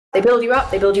They build you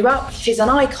up, they build you up. She's an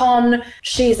icon,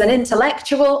 she's an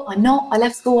intellectual. I'm not, I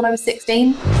left school when I was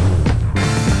 16.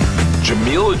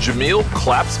 Jameela Jamil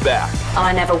claps back.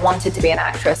 I never wanted to be an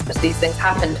actress, but these things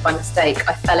happened by mistake.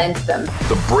 I fell into them.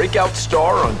 The breakout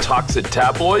star on toxic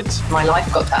tabloids. My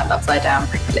life got turned upside down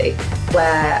briefly,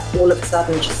 where all of a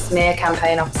sudden just smear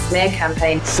campaign after smear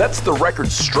campaign. Sets the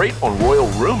record straight on royal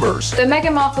rumors. The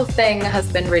Meghan Markle thing has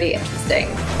been really interesting.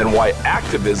 And why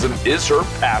activism is her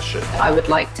passion. I would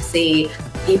like to see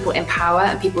people in power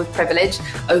and people with privilege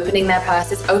opening their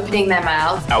purses, opening their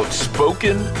mouths.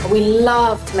 Outspoken. We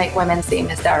love to make women seem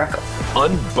hysterical.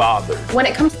 Unbothered. When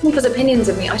it comes to people's opinions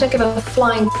of me, I don't give a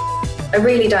flying I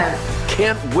really don't.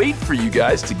 Can't wait for you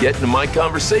guys to get into my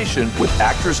conversation with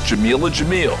actress Jameela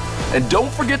Jamil. And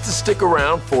don't forget to stick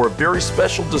around for a very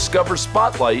special Discover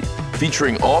Spotlight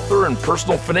featuring author and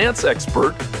personal finance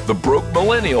expert, the broke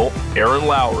millennial, Erin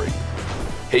Lowry.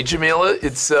 Hey, Jameela,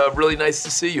 it's really nice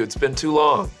to see you. It's been too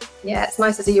long. Yeah, it's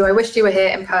nice to see you. I wished you were here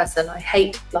in person. I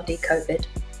hate bloody COVID.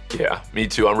 Yeah, me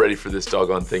too. I'm ready for this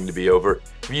doggone thing to be over.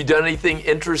 Have you done anything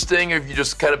interesting? Have you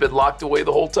just kind of been locked away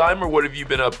the whole time, or what have you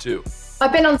been up to?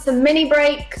 I've been on some mini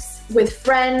breaks with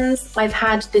friends. I've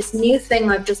had this new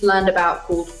thing I've just learned about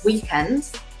called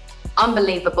weekends.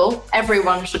 Unbelievable.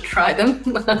 Everyone should try them.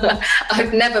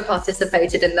 I've never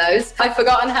participated in those. I've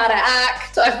forgotten how to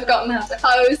act. I've forgotten how to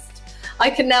host. I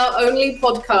can now only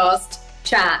podcast,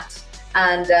 chat,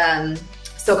 and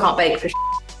still can't bake for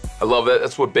I love that.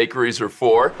 That's what bakeries are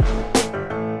for.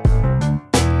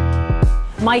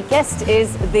 My guest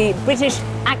is the British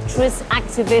actress,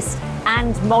 activist,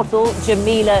 and model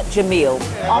Jameela Jamil.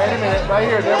 Wait a minute, right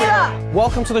here. There we go.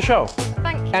 Welcome to the show.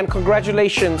 Thank you. And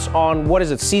congratulations on, what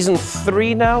is it, season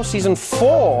 3 now? Season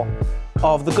 4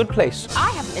 of The Good Place.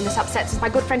 I haven't been this upset since my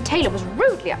good friend Taylor was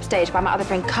rudely upstaged by my other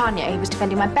friend Kanye, who was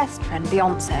defending my best friend,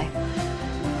 Beyonce.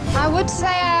 I would say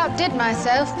I outdid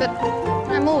myself, but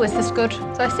I'm always this good,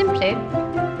 so I simply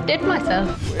did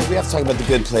myself. We have to talk about The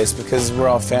Good Place because we're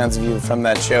all fans of you from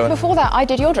that show. Before that, I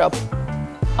did your job.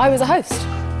 I was a host.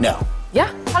 No.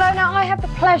 Yeah. Hello, now I have the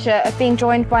pleasure of being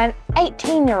joined by an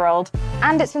 18-year-old,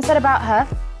 and it's been said about her,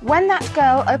 when that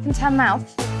girl opens her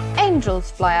mouth, angels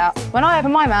fly out. When I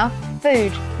open my mouth,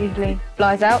 food usually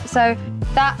flies out, so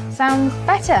that sounds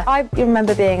better. I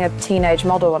remember being a teenage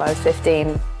model when I was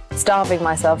 15, starving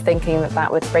myself thinking that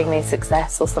that would bring me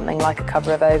success or something like a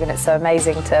cover of Vogue, and it's so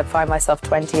amazing to find myself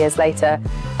 20 years later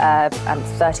and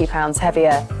 30 pounds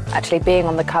heavier actually being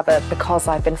on the cover because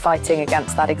I've been fighting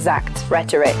against that exact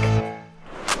rhetoric.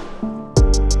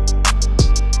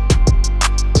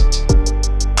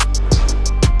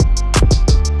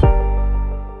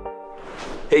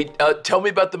 Hey, tell me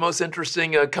about the most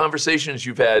interesting conversations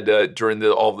you've had during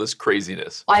all this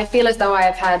craziness. I feel as though I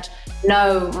have had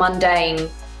no mundane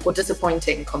or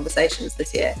disappointing conversations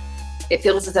this year. It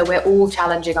feels as though we're all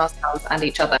challenging ourselves and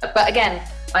each other. But again,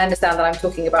 I understand that I'm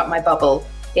talking about my bubble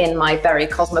in my very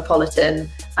cosmopolitan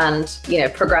and,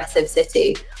 progressive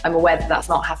city. I'm aware that that's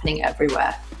not happening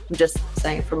everywhere. I'm just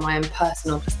saying from my own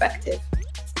personal perspective,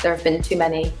 there have been too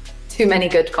many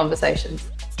good conversations.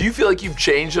 Do you feel like you've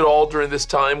changed at all during this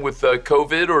time with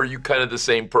COVID, or are you kind of the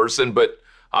same person, but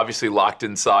obviously locked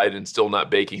inside and still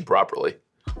not baking properly?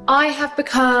 I have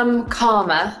become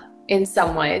calmer in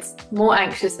some ways, more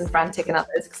anxious and frantic in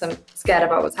others because I'm scared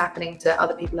about what's happening to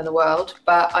other people in the world.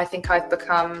 But I think I've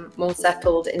become more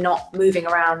settled in not moving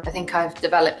around. I think I've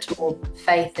developed more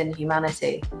faith in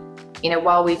humanity.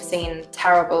 While we've seen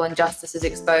terrible injustices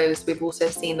exposed, we've also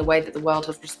seen the way that the world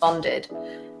has responded.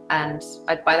 And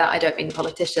by that, I don't mean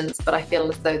politicians, but I feel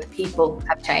as though the people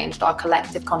have changed, our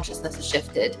collective consciousness has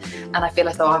shifted, and I feel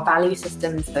as though our value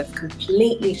systems have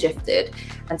completely shifted.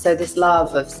 And so this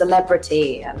love of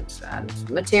celebrity and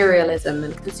materialism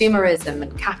and consumerism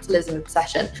and capitalism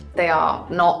obsession, they are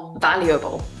not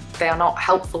valuable. They are not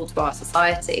helpful to our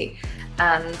society.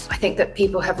 And I think that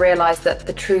people have realized that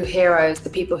the true heroes, the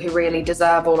people who really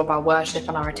deserve all of our worship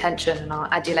and our attention and our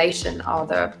adulation, are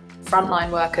the frontline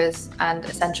workers and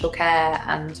essential care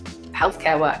and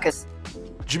healthcare workers.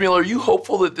 Jameela, are you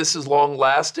hopeful that this is long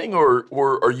lasting, or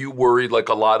are you worried, like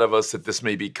a lot of us, that this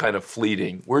may be kind of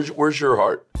fleeting? Where's your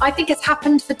heart? I think it's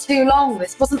happened for too long.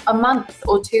 This wasn't a month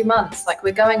or 2 months. Like,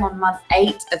 we're going on month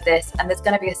 8 of this, and there's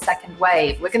going to be a second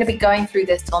wave. We're going to be going through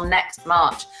this till next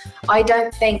March. I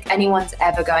don't think anyone's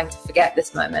ever going to forget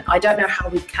this moment. I don't know how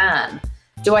we can.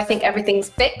 Do I think everything's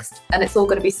fixed and it's all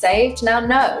going to be saved now?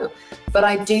 No. But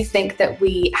I do think that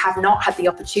we have not had the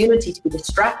opportunity to be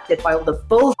distracted by all the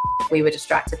bullshit we were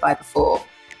distracted by before.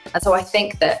 And so I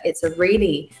think that it's a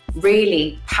really,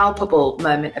 really palpable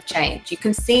moment of change. You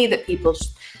can see that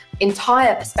people's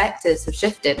entire perspectives have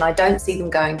shifted, and I don't see them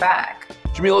going back.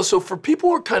 Jameela, so for people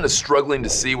who are kind of struggling to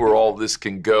see where all this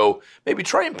can go, maybe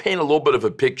try and paint a little bit of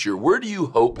a picture. Where do you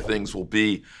hope things will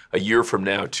be a year from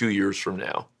now, 2 years from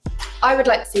now? I would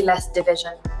like to see less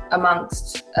division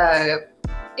amongst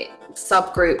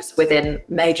subgroups within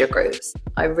major groups.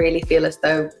 I really feel as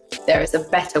though there is a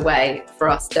better way for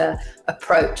us to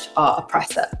approach our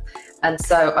oppressor. And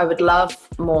so I would love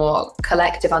more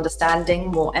collective understanding,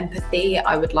 more empathy.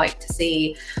 I would like to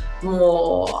see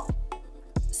more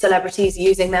celebrities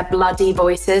using their bloody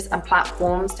voices and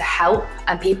platforms to help,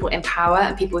 and people in power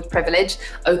and people with privilege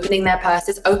opening their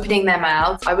purses, opening their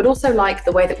mouths. I would also like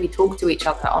the way that we talk to each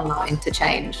other online to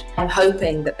change. I'm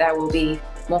hoping that there will be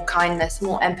more kindness,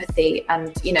 more empathy,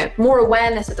 and more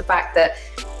awareness of the fact that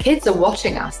kids are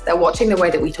watching us. They're watching the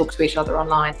way that we talk to each other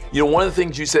online. One of the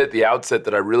things you said at the outset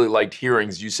that I really liked hearing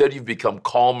is you said you've become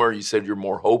calmer, you said you're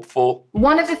more hopeful.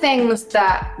 One of the things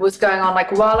that was going on,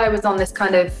 like while I was on this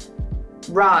kind of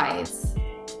rise,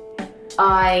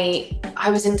 I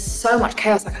was in so much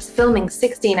chaos. Like I was filming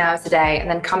 16 hours a day and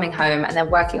then coming home and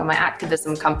then working on my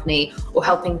activism company or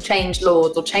helping change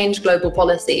laws or change global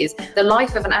policies. The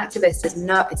life of an activist is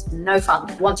it's no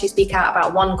fun. Once you speak out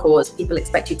about one cause, people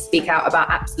expect you to speak out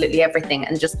about absolutely everything,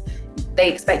 and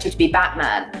they expect you to be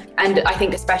Batman. And I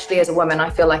think especially as a woman, I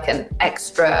feel like an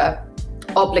extra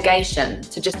obligation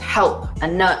to just help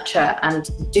and nurture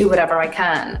and do whatever I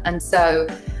can. And so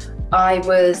I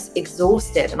was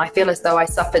exhausted, and I feel as though I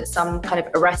suffered some kind of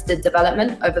arrested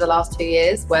development over the last 2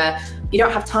 years where you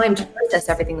don't have time to process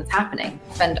everything that's happening.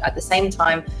 And at the same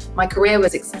time, my career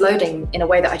was exploding in a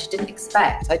way that I just didn't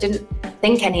expect. I didn't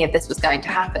think any of this was going to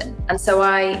happen. And so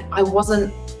I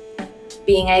wasn't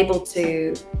being able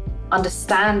to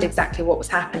understand exactly what was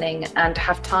happening and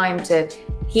have time to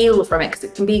heal from it, because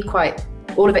it can be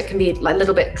all of it can be like a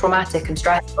little bit traumatic and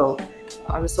stressful.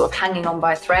 I was sort of hanging on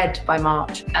by a thread by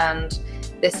March, and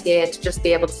this year to just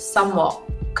be able to somewhat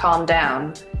calm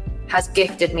down has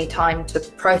gifted me time to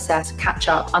process, catch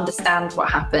up, understand what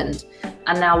happened,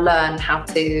 and now learn how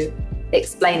to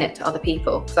explain it to other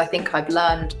people. Because I think I've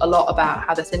learned a lot about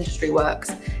how this industry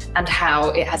works and how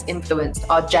it has influenced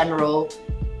our general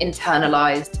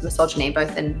internalized misogyny,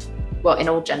 both in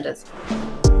all genders.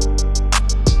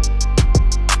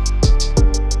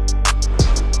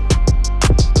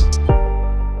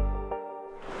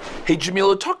 Hey,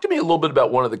 Jameela, talk to me a little bit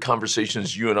about one of the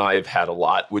conversations you and I have had a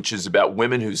lot, which is about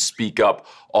women who speak up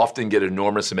often get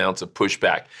enormous amounts of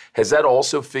pushback. Has that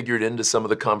also figured into some of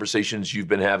the conversations you've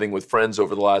been having with friends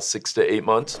over the last 6 to 8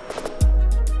 months?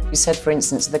 You said, for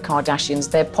instance, the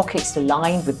Kardashians, their pockets are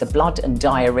lined with the blood and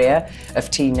diarrhea of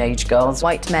teenage girls.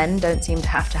 White men don't seem to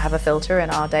have a filter in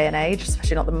our day and age,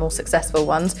 especially not the more successful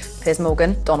ones. Piers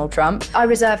Morgan, Donald Trump. I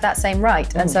reserve that same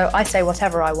right, and so I say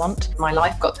whatever I want. My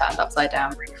life got turned upside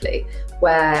down briefly,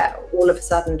 where all of a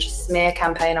sudden just smear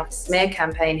campaign after smear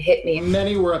campaign hit me.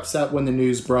 Many were upset when the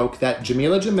news broke that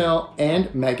Jameela Jamil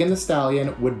and Megan Thee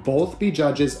Stallion would both be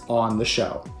judges on the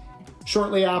show.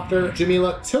 Shortly after,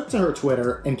 Jameela took to her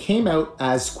Twitter and came out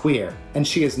as queer, and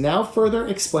she has now further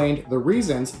explained the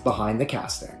reasons behind the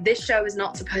casting. This show is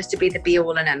not supposed to be the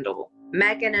be-all and end-all.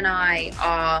 Megan and I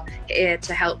are here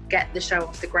to help get the show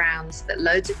off the ground so that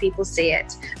loads of people see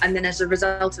it. And then as a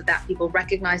result of that, people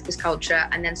recognize this culture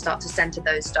and then start to center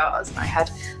those stars. I had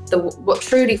what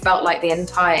truly felt like the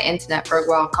entire internet for a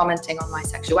while commenting on my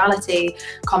sexuality,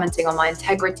 commenting on my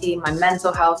integrity, my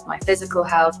mental health, my physical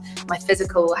health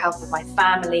of my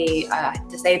family,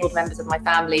 disabled members of my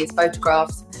family's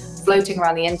photographs floating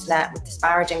around the internet with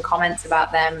disparaging comments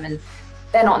about them. And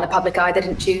they're not in the public eye. They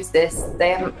didn't choose this. They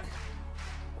haven't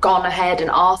gone ahead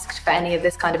and asked for any of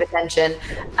this kind of attention,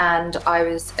 and I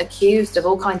was accused of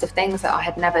all kinds of things that I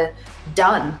had never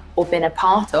done or been a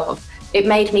part of. It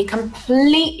made me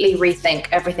completely rethink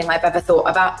everything I've ever thought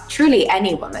about truly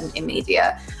any woman in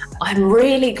media. I'm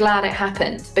really glad it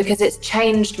happened because it's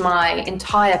changed my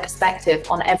entire perspective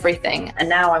on everything, and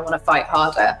now I want to fight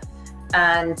harder.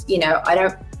 And I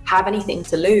don't have anything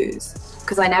to lose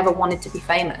because I never wanted to be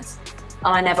famous.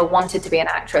 And I never wanted to be an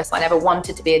actress. I never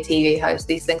wanted to be a TV host.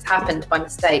 These things happened by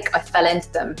mistake. I fell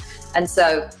into them. And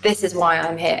so this is why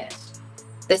I'm here.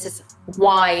 This is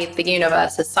why the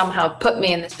universe has somehow put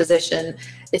me in this position,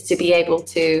 is to be able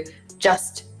to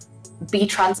just be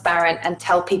transparent and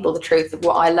tell people the truth of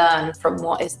what I learned from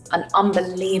what is an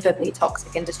unbelievably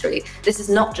toxic industry. This is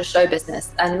not just show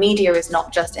business, and media is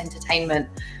not just entertainment.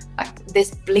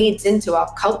 This bleeds into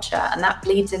our culture, and that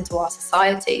bleeds into our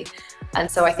society. And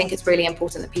so I think it's really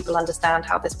important that people understand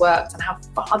how this works and how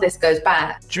far this goes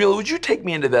back. Jameela, would you take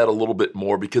me into that a little bit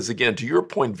more? Because again, to your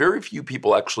point, very few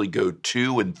people actually go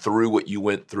to and through what you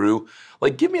went through.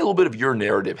 Like, give me a little bit of your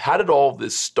narrative. How did all of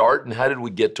this start and how did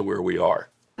we get to where we are?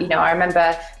 You know, I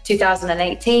remember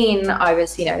 2018, I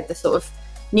was, you know, the sort of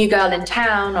new girl in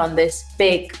town on this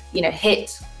big, you know,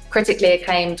 hit, critically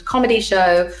acclaimed comedy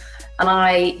show. And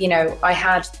I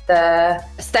had the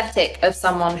aesthetic of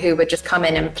someone who would just come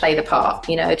in and play the part,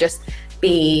 you know, just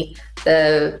be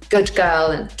the good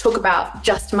girl and talk about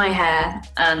just my hair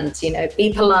and, you know,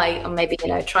 be polite and maybe, you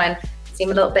know, try and seem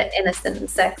a little bit innocent and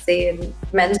sexy in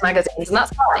men's magazines. And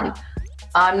that's fine.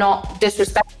 I'm not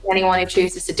disrespecting anyone who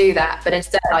chooses to do that, but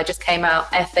instead I just came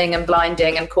out effing and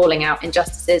blinding and calling out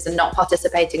injustices and not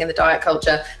participating in the diet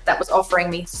culture that was offering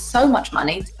me so much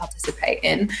money to participate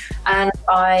in. And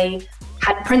I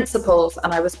had principles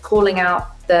and I was calling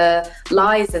out the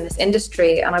lies in this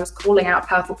industry and I was calling out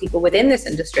powerful people within this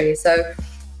industry. So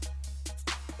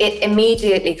it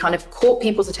immediately kind of caught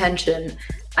people's attention.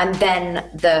 And then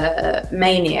the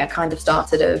mania kind of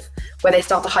started of where they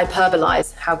start to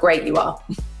hyperbolize how great you are.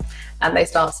 And they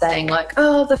start saying like,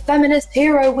 oh, the feminist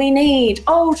hero we need.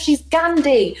 Oh, she's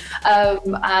Gandhi.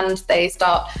 And they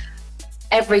start,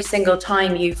 every single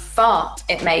time you fart,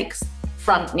 it makes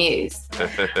front news.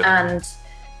 And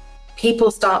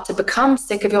people start to become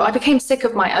sick of I became sick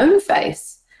of my own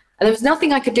face. And there was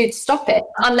nothing I could do to stop it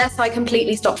unless I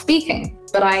completely stopped speaking.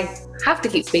 But I have to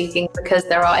keep speaking because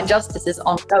there are injustices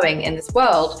ongoing in this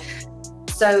world.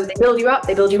 So they build you up,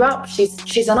 they build you up.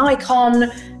 She's an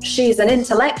icon, she's an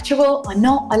intellectual. I'm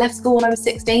not, I left school when I was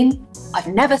 16. I've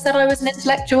never said I was an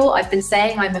intellectual. I've been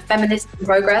saying I'm a feminist in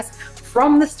progress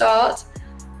from the start.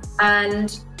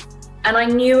 And I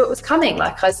knew it was coming.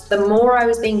 Like, the more I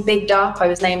was being bigged up, I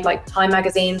was named like Time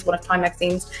Magazine's, one of Time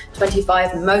Magazine's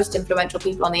 25 most influential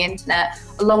people on the internet,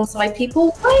 alongside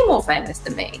people way more famous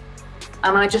than me.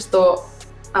 And I just thought,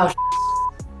 oh,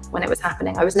 when it was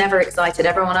happening. I was never excited.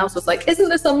 Everyone else was like, isn't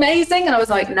this amazing? And I was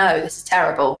like, no, this is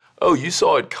terrible. Oh, you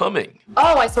saw it coming.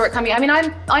 Oh, I saw it coming. I mean,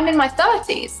 I'm in my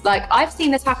 30s. Like, I've seen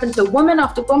this happen to woman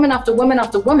after woman after woman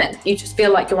after woman. You just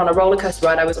feel like you're on a roller coaster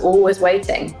ride. I was always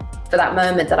waiting for that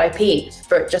moment that I peaked,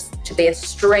 for it just to be a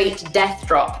straight death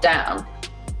drop down.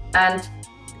 And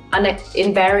it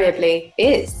invariably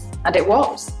is, and it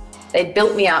was. They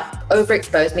built me up,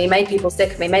 overexposed me, made people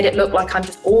sick of me, made it look like I'm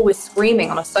just always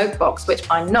screaming on a soapbox, which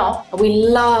I'm not. We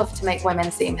love to make women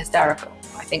seem hysterical.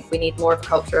 I think we need more of a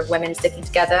culture of women sticking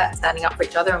together, standing up for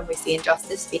each other, and we see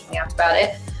injustice, speaking out about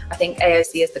it. I think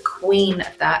AOC is the queen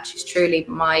of that. She's truly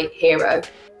my hero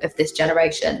of this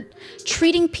generation.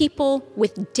 Treating people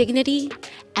with dignity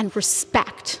and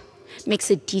respect makes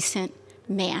a decent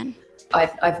man.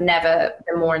 I've never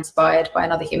been more inspired by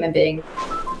another human being. Be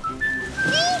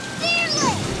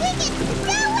fearless! We can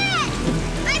do it!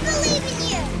 I believe in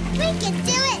you! We can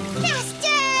do it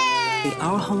faster! The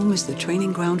Our Home is the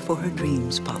training ground for her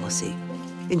dreams policy.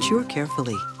 Insure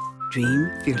carefully. Dream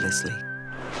fearlessly.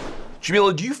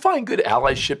 Jameela, do you find good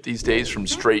allyship these days from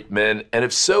straight men? And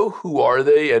if so, who are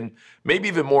they? And maybe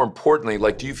even more importantly,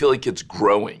 like, do you feel like it's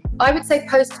growing? I would say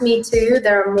post-Me Too,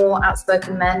 there are more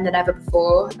outspoken men than ever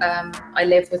before. I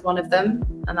live with one of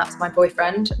them, and that's my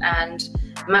boyfriend. And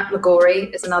Matt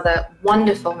McGorry is another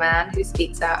wonderful man who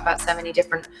speaks out about so many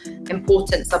different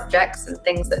important subjects and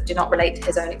things that do not relate to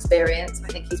his own experience. I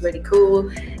think he's really cool.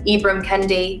 Ibram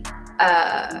Kendi,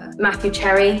 Matthew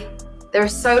Cherry. There are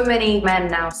so many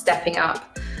men now stepping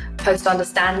up,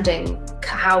 post-understanding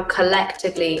how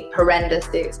collectively horrendous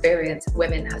the experience of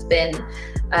women has been,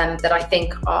 that I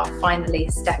think are finally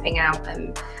stepping out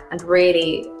and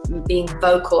really being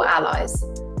vocal allies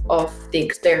of the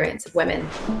experience of women.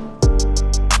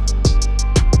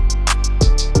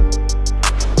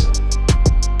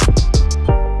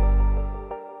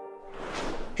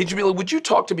 Hey, Jameela, would you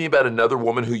talk to me about another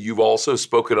woman who you've also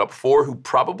spoken up for, who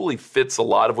probably fits a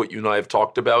lot of what you and I have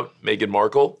talked about, Meghan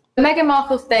Markle? The Meghan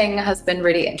Markle thing has been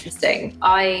really interesting.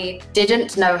 I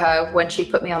didn't know her when she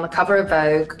put me on the cover of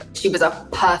Vogue. She was a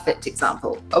perfect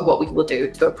example of what we will do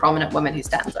to a prominent woman who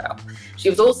stands out. She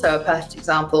was also a perfect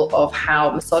example of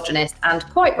how misogynist and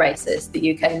quite racist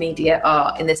the UK media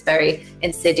are in this very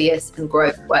insidious and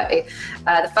gross way.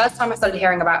 The first time I started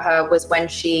hearing about her was when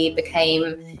she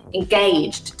became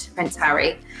engaged to Prince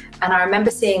Harry. And I remember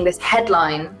seeing this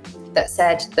headline that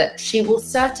said that she will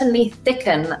certainly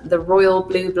thicken the royal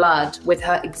blue blood with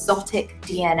her exotic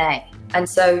DNA. And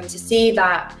so to see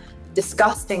that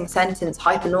disgusting sentence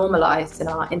hyper-normalized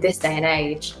in this day and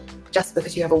age, just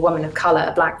because you have a woman of color,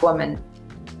 a black woman,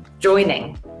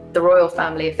 joining the royal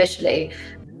family officially,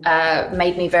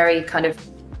 made me very kind of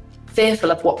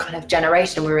fearful of what kind of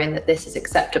generation we're in, that this is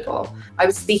acceptable. I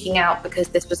was speaking out because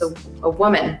this was a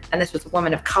woman, and this was a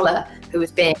woman of colour who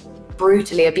was being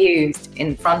brutally abused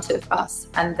in front of us.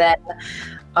 And then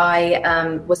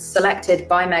I was selected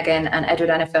by Meghan and Edward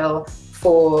Enfield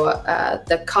for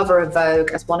the cover of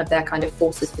Vogue as one of their kind of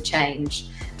forces for change.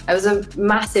 It was a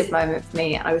massive moment for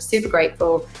me, and I was super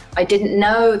grateful. I didn't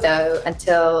know, though,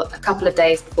 until a couple of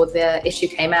days before the issue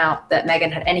came out that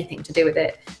Meghan had anything to do with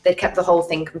it. They'd kept the whole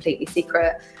thing completely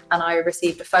secret, and I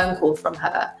received a phone call from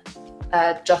her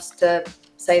just to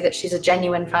say that she's a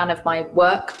genuine fan of my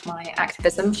work, my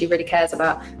activism. She really cares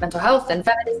about mental health and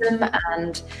feminism,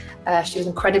 and she was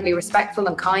incredibly respectful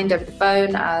and kind over the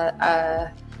phone.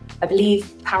 I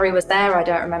believe Harry was there. I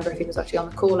don't remember if he was actually on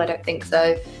the call. I don't think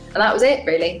so. And that was it,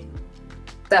 really.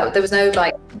 There was no,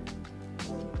 like,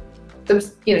 there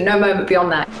was, no moment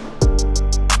beyond that.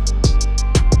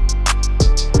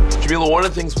 Jameela, one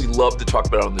of the things we love to talk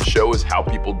about on the show is how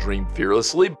people dream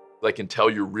fearlessly. I can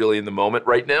tell you're really in the moment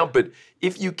right now, but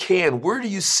if you can, where do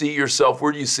you see yourself?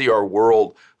 Where do you see our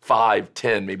world 5,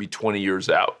 10, maybe 20 years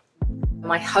out?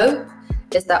 My hope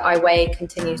is that iWeigh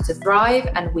continues to thrive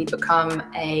and we become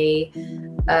a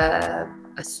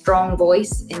strong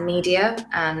voice in media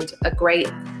and a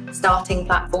great starting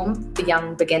platform for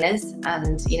young beginners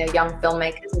and young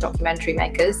filmmakers and documentary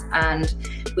makers, and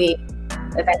we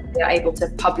eventually are able to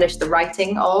publish the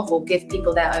writing of or give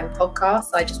people their own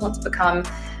podcasts. I just want to become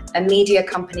a media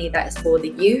company that is for the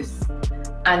youth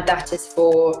and that is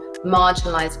for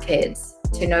marginalized kids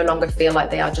to no longer feel like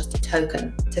they are just a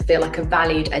token, to feel like a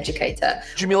valued educator.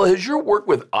 Jameela, has your work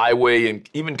with iWeigh and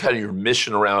even kind of your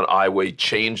mission around iWeigh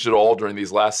changed at all during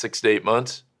these last 6 to 8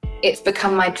 months? It's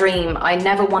become my dream. I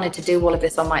never wanted to do all of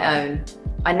this on my own.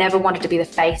 I never wanted to be the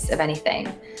face of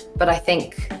anything. But I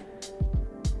think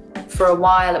for a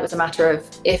while it was a matter of,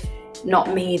 if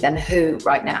not me, then who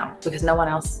right now? Because no one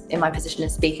else in my position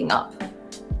is speaking up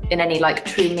in any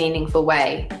true meaningful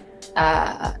way.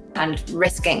 And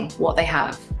risking what they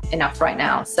have enough right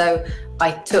now. So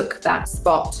I took that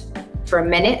spot for a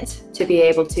minute to be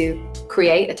able to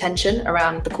create attention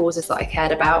around the causes that I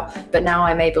cared about. But now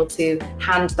I'm able to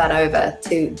hand that over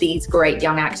to these great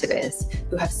young activists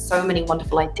who have so many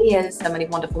wonderful ideas, so many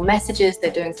wonderful messages.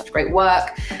 They're doing such great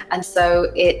work. And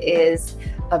so it is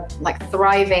a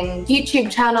thriving YouTube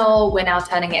channel. We're now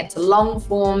turning it into long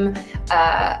form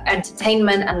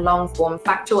entertainment and long form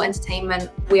factual entertainment.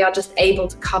 We are just able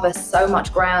to cover so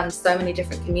much ground, so many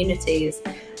different communities.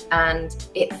 And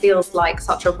it feels like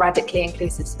such a radically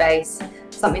inclusive space,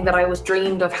 something that I was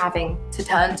dreamed of having to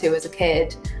turn to as a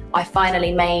kid. I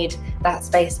finally made that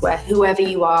space where whoever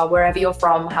you are, wherever you're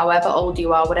from, however old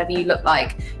you are, whatever you look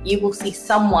like, you will see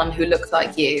someone who looks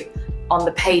like you on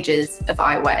the pages of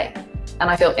iWeigh. And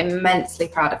I feel immensely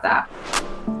proud of that.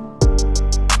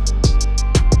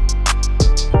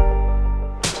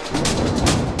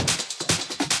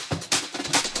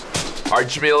 All right,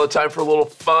 Jameela, time for a little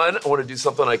fun. I want to do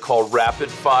something I call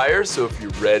rapid fire. So if you're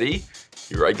ready,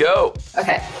 here I go.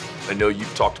 Okay. I know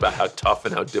you've talked about how tough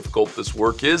and how difficult this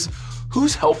work is.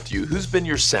 Who's helped you? Who's been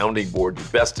your sounding board, your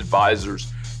best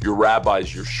advisors, your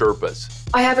rabbis, your Sherpas?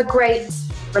 I have a great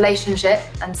relationship,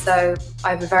 and so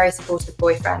I have a very supportive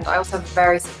boyfriend. I also have a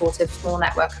very supportive small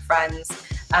network of friends,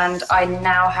 and I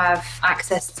now have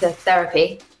access to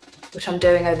therapy, which I'm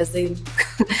doing over Zoom.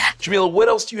 Jameela, what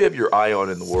else do you have your eye on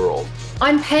in the world?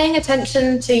 I'm paying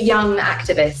attention to young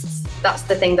activists. That's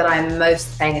the thing that I'm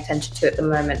most paying attention to at the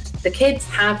moment. The kids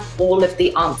have all of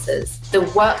the answers. The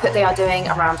work that they are doing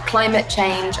around climate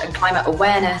change and climate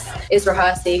awareness, Isra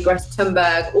Hirsi, Greta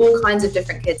Thunberg, all kinds of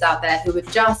different kids out there who are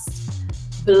just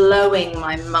blowing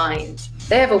my mind.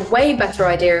 They have a way better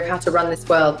idea of how to run this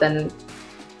world than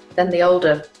the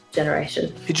older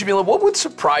generation. Hey, Jameela, what would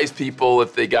surprise people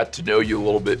if they got to know you a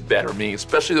little bit better? I mean,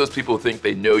 especially those people who think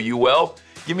they know you well.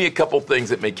 Give me a couple things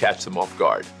that may catch them off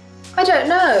guard. I don't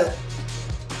know.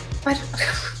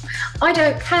 I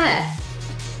don't care.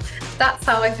 That's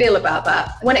how I feel about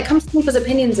that. When it comes to people's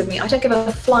opinions of me, I don't give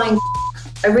a flying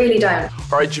I really don't.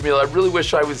 All right, Jameela, I really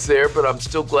wish I was there, but I'm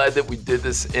still glad that we did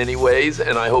this anyways,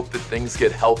 and I hope that things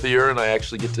get healthier and I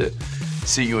actually get to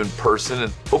see you in person,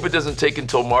 and hope it doesn't take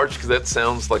until March, because that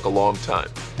sounds like a long time.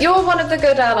 You're one of the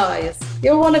good allies.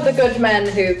 You're one of the good men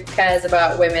who cares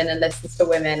about women and listens to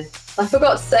women. I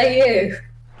forgot to say you.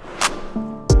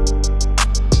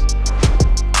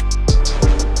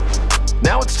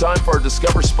 Now it's time for our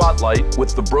Discover Spotlight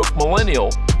with the broke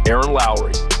millennial, Erin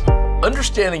Lowry.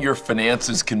 Understanding your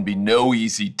finances can be no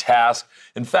easy task.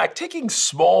 In fact, taking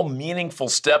small, meaningful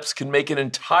steps can make an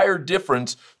entire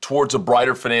difference towards a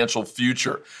brighter financial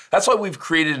future. That's why we've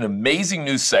created an amazing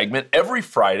new segment every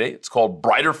Friday. It's called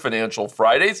Brighter Financial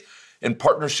Fridays, in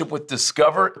partnership with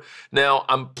Discover. Now,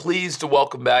 I'm pleased to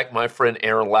welcome back my friend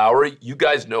Erin Lowry. You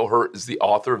guys know her as the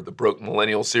author of the Broke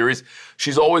Millennial series.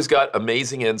 She's always got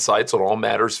amazing insights on all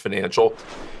matters financial.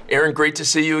 Erin, great to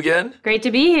see you again. Great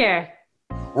to be here.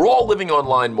 We're all living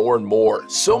online more and more,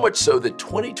 so much so that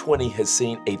 2020 has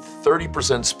seen a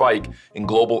 30% spike in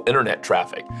global internet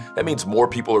traffic. That means more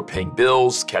people are paying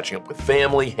bills, catching up with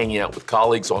family, hanging out with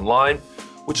colleagues online,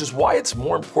 which is why it's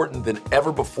more important than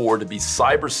ever before to be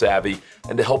cyber savvy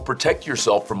and to help protect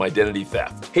yourself from identity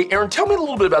theft. Hey, Erin, tell me a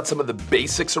little bit about some of the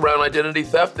basics around identity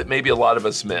theft that maybe a lot of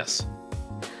us miss.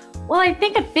 Well, I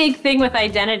think a big thing with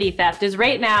identity theft is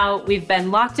right now we've been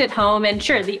locked at home, and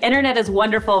sure, the internet is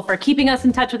wonderful for keeping us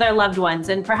in touch with our loved ones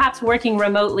and perhaps working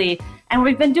remotely. And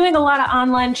we've been doing a lot of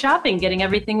online shopping, getting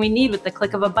everything we need with the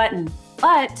click of a button.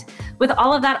 But with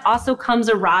all of that also comes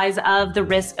a rise of the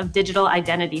risk of digital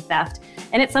identity theft.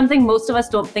 And it's something most of us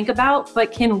don't think about,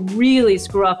 but can really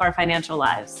screw up our financial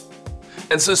lives.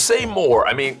 And so say more.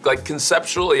 I mean, like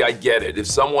conceptually, I get it. If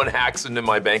someone hacks into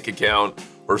my bank account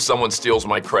or someone steals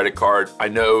my credit card, I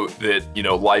know that,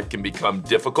 life can become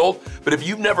difficult. But if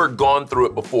you've never gone through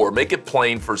it before, make it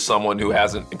plain for someone who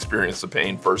hasn't experienced the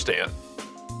pain firsthand.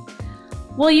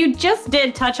 Well, you just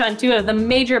did touch on two of the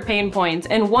major pain points.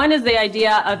 And one is the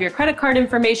idea of your credit card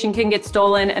information can get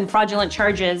stolen and fraudulent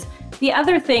charges. The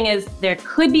other thing is there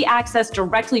could be access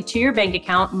directly to your bank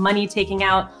account, money taking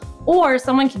out, or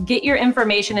someone could get your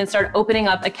information and start opening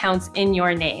up accounts in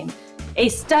your name. A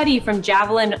study from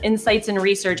Javelin Insights and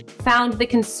Research found the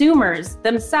consumers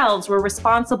themselves were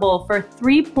responsible for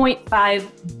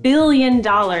 $3.5 billion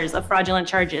of fraudulent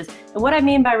charges. And what I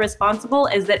mean by responsible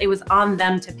is that it was on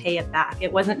them to pay it back.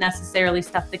 It wasn't necessarily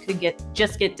stuff that could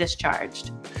just get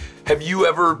discharged. Have you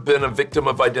ever been a victim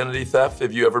of identity theft?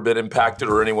 Have you ever been impacted,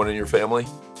 or anyone in your family?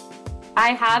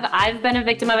 I have. I've been a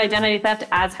victim of identity theft,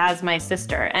 as has my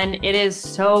sister, and it is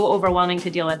so overwhelming to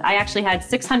deal with. I actually had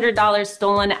 $600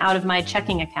 stolen out of my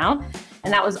checking account,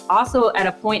 and that was also at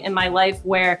a point in my life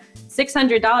where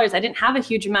 $600, I didn't have a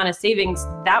huge amount of savings.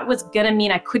 That was gonna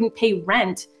mean I couldn't pay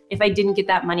rent if I didn't get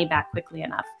that money back quickly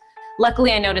enough.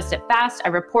 Luckily, I noticed it fast. I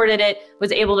reported it,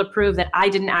 was able to prove that I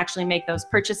didn't actually make those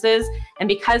purchases. And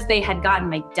because they had gotten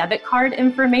my debit card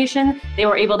information, they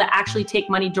were able to actually take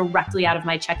money directly out of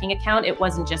my checking account. It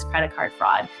wasn't just credit card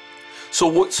fraud. So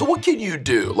what can you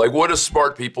do? Like, what do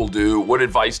smart people do? What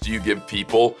advice do you give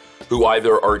people who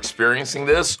either are experiencing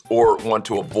this or want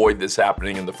to avoid this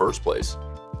happening in the first place?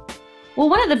 Well,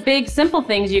 one of the big simple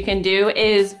things you can do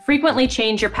is frequently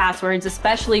change your passwords,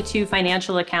 especially to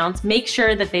financial accounts. Make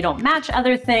sure that they don't match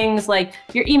other things like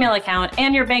your email account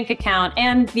and your bank account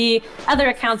and the other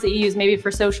accounts that you use maybe for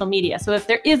social media. So if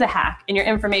there is a hack and your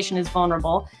information is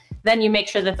vulnerable, then you make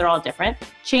sure that they're all different.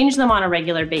 Change them on a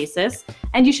regular basis.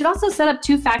 And you should also set up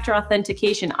two-factor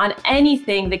authentication on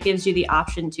anything that gives you the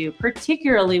option to,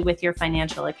 particularly with your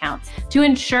financial accounts, to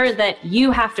ensure that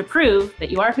you have to prove that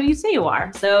you are who you say you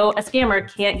are, so a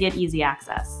scammer can't get easy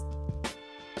access.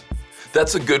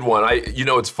 That's a good one.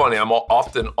 It's funny. I'm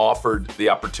often offered the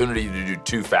opportunity to do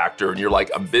two-factor, and you're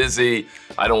like, I'm busy,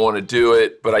 I don't want to do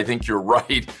it. But I think you're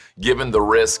right. Given the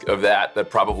risk of that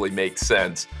probably makes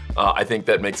sense. I think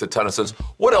that makes a ton of sense.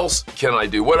 What else can I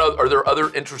do? Are there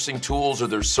other interesting tools? Are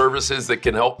there services that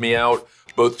can help me out,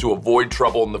 both to avoid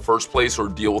trouble in the first place or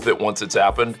deal with it once it's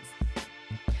happened?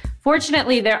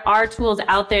 Fortunately, there are tools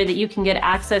out there that you can get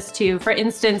access to. For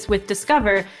instance, with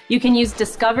Discover, you can use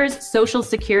Discover's Social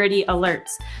Security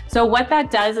alerts. So what that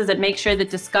does is it makes sure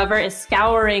that Discover is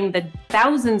scouring the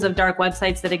thousands of dark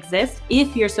websites that exist.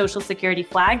 If your Social Security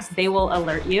flags, they will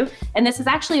alert you. And this is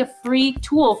actually a free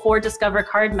tool for Discover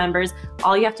card members.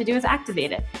 All you have to do is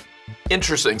activate it.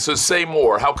 Interesting. So say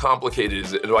more. How complicated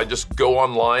is it? Do I just go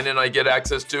online and I get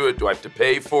access to it? Do I have to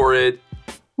pay for it?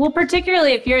 Well,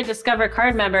 particularly if you're a Discover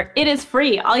card member, it is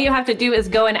free. All you have to do is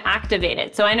go and activate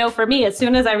it. So I know for me, as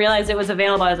soon as I realized it was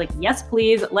available, I was like, yes,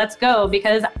 please, let's go,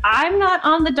 because I'm not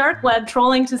on the dark web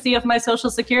trolling to see if my Social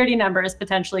Security number is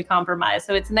potentially compromised.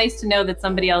 So it's nice to know that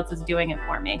somebody else is doing it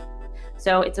for me.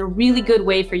 So it's a really good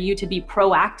way for you to be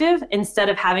proactive instead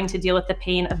of having to deal with the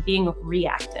pain of being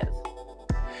reactive.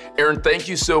 Erin, thank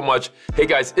you so much. Hey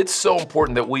guys, it's so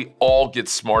important that we all get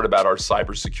smart about our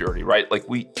cybersecurity, right? Like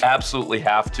we absolutely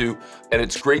have to. And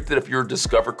it's great that if you're a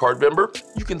Discover Card member,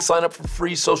 you can sign up for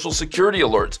free Social Security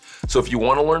alerts. So if you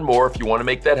want to learn more, if you want to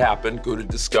make that happen, go to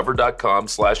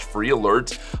discover.com/free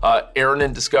alerts. Erin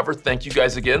and Discover, thank you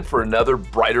guys again for another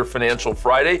Brighter Financial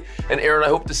Friday. And Erin, I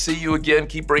hope to see you again.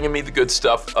 Keep bringing me the good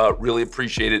stuff. Really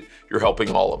appreciate it. You're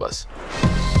helping all of us.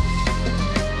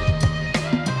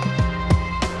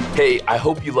 Hey, I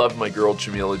hope you loved my girl,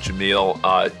 Jameela Jamil.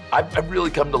 I've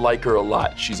really come to like her a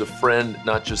lot. She's a friend,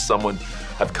 not just someone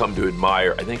I've come to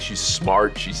admire. I think she's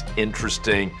smart, she's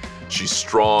interesting, she's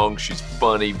strong, she's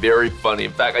funny, very funny.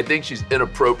 In fact, I think she's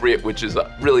inappropriate, which is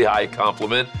a really high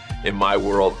compliment in my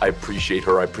world. I appreciate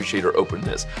her. I appreciate her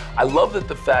openness. I love that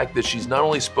the fact that she's not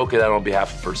only spoken out on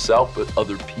behalf of herself, but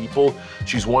other people.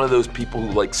 She's one of those people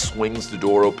who like swings the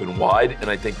door open wide, and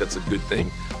I think that's a good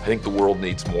thing. I think the world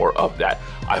needs more of that.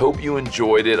 I hope you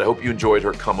enjoyed it. I hope you enjoyed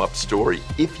her come up story.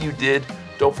 If you did,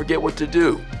 don't forget what to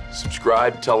do.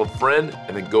 Subscribe, tell a friend,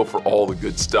 and then go for all the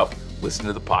good stuff. Listen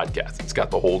to the podcast. It's got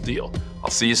the whole deal.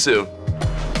 I'll see you soon.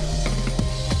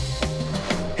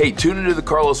 Hey, tune into the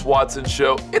Carlos Watson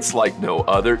Show. It's like no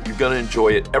other. You're going to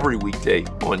enjoy it every weekday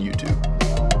on YouTube.